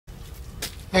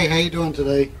Hey, how you doing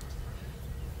today?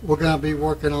 We're going to be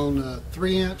working on a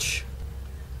 3-inch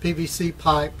PVC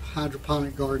pipe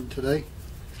hydroponic garden today,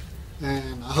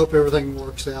 and I hope everything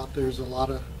works out. There's a lot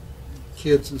of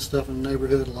kids and stuff in the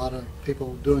neighborhood, a lot of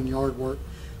people doing yard work.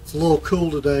 It's a little cool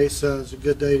today, so it's a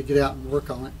good day to get out and work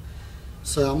on it.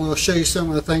 So I'm going to show you some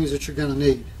of the things that you're going to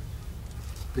need.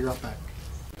 Be right back.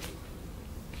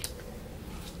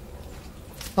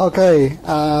 Okay,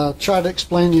 I tried to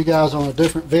explain to you guys on a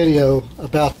different video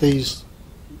about these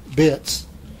bits.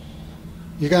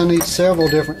 You're going to need several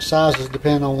different sizes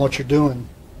depending on what you're doing.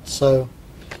 So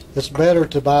it's better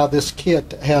to buy this kit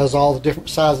that has all the different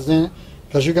sizes in it,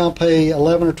 because you're going to pay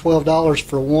 $11 or $12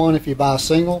 for one if you buy a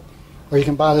single, or you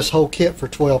can buy this whole kit for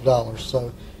 $12.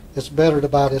 So it's better to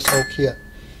buy this whole kit.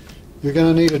 You're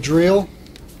going to need a drill,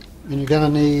 and you're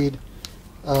going to need,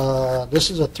 this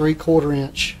is a 3/4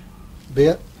 inch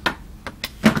bit.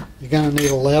 You're going to need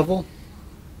a level.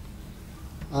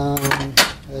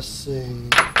 Let's see.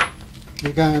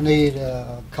 You're going to need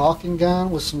a caulking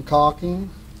gun with some caulking.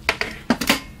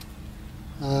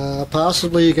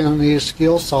 Possibly you're going to need a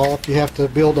skill saw if you have to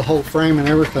build the whole frame and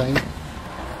everything.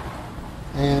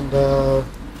 And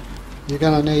you're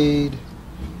going to need,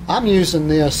 I'm using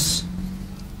this.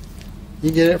 You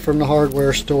get it from the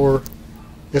hardware store.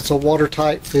 It's a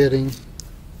watertight fitting.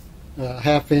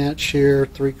 1/2 inch here,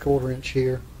 3/4 inch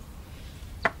here.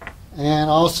 And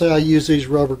also I use these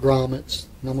rubber grommets,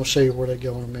 and I'm going to show you where they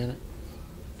go in a minute.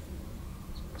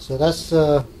 So that's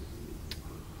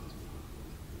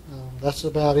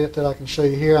about it that I can show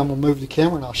you here. I'm going to move the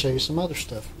camera and I'll show you some other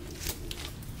stuff.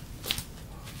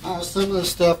 Some of the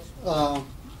stuff,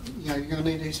 you're going to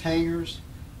need these hangers.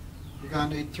 You're going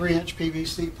to need 3-inch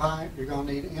PVC pipe. You're going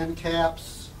to need end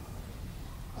caps.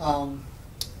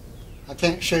 I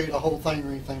can't show you the whole thing or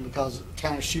anything because it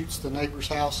kind of shoots the neighbor's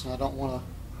house, and I don't want to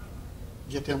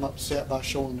get them upset by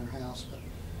showing their house. But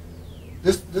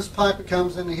this pipe that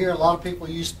comes into here, a lot of people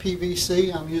use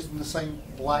PVC. I'm using the same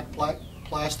black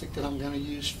plastic that I'm going to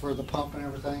use for the pump and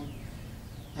everything.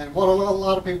 And what a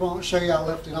lot of people don't show you, I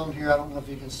left it on here. I don't know if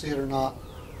you can see it or not.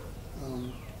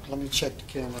 Let me check the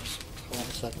cameras. Hold on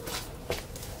a second.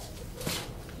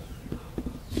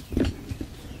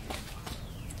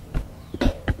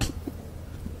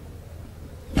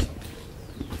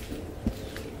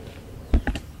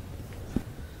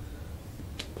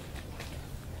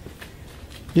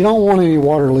 You don't want any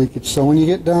water leakage, so when you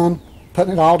get done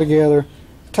putting it all together,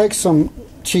 take some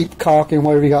cheap caulking,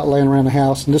 whatever you got laying around the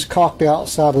house, and just caulk the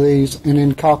outside of these and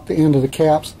then caulk the end of the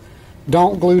caps.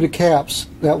 Don't glue the caps,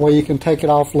 that way you can take it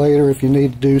off later if you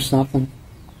need to do something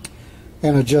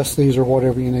and adjust these or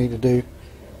whatever you need to do.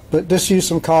 But just use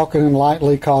some caulking and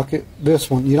lightly caulk it.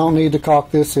 This one, you don't need to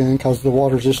caulk this in because the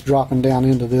water's just dropping down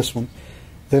into this one.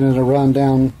 Then it'll run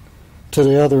down to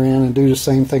the other end and do the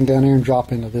same thing down here and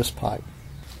drop into this pipe.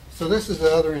 So this is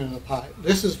the other end of the pipe.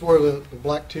 This is where the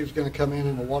black tube is going to come in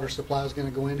and the water supply is going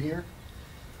to go in here.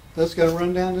 That's going to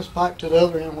run down this pipe to the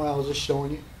other end where I was just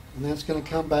showing you. And then it's going to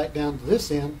come back down to this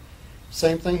end.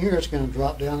 Same thing here. It's going to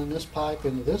drop down in this pipe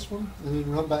into this one and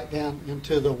then run back down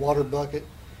into the water bucket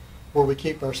where we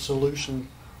keep our solution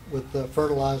with the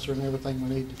fertilizer and everything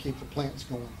we need to keep the plants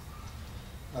going.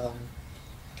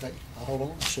 Okay, hold on.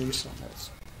 I'll show you something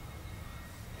else.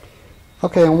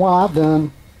 Okay, and what I've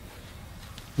done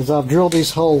is I've drilled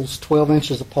these holes 12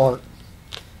 inches apart.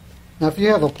 Now if you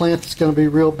have a plant that's going to be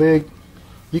real big,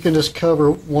 you can just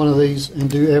cover one of these and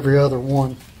do every other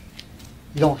one.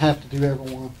 You don't have to do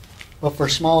every one. But for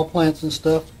small plants and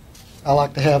stuff, I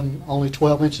like to have them only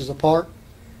 12 inches apart,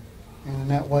 and in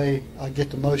that way I get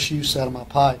the most use out of my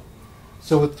pipe.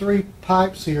 So with 3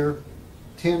 pipes here,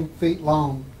 10 feet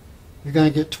long, you're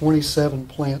going to get 27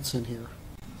 plants in here.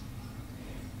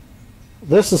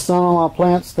 This is some of my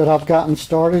plants that I've gotten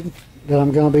started that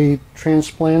I'm going to be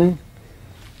transplanting.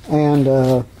 And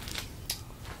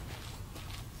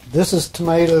this is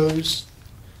tomatoes,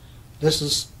 this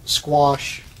is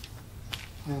squash,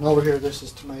 and over here this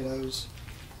is tomatoes.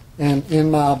 And in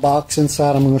my box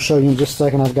inside, I'm going to show you in just a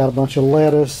second, I've got a bunch of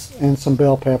lettuce and some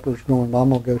bell peppers growing, but I'm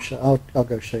going to go show, I'll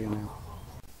go show you now.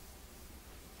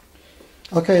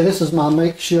 Okay, this is my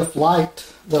makeshift light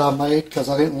that I made because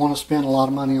I didn't want to spend a lot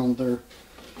of money on their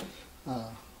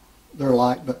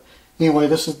light. But anyway,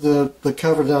 this is the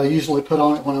cover that I usually put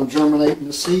on it when I'm germinating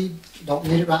the seed. Don't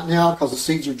need it right now because the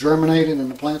seeds are germinating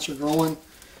and the plants are growing.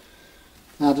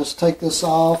 Now just take this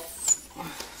off,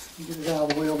 get it out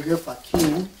of the way over here if I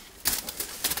can.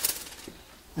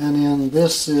 And then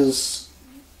this is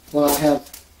what I have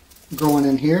growing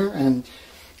in here, and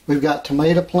we've got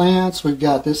tomato plants,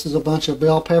 this is a bunch of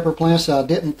bell pepper plants that I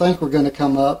didn't think were going to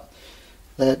come up,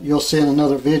 that you'll see in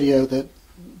another video that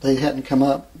they hadn't come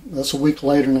up. That's a week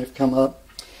later and they've come up.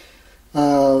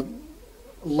 A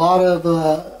lot of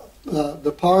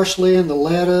the parsley and the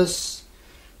lettuce.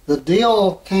 The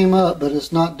dill came up, but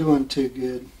it's not doing too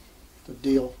good. The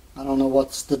dill. I don't know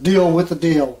what's the deal with the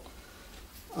dill.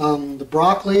 The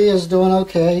broccoli is doing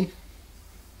okay.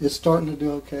 It's starting to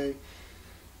do okay.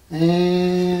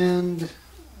 And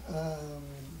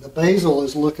the basil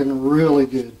is looking really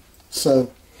good.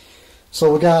 So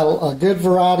we got a good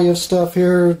variety of stuff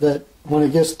here that when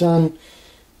it gets done,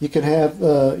 you can have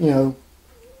you know,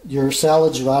 your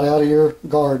salads right out of your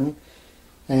garden.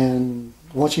 And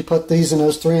once you put these in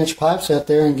those 3-inch pipes out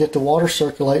there and get the water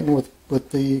circulating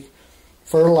with the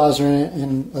fertilizer in it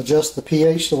and adjust the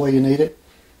pH the way you need it,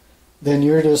 then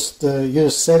you just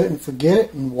set it and forget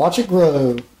it and watch it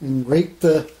grow and reap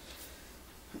the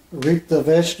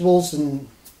vegetables and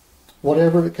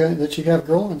whatever that you have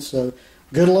growing. So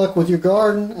good luck with your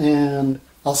garden, and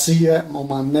I'll see you on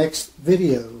my next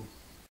video.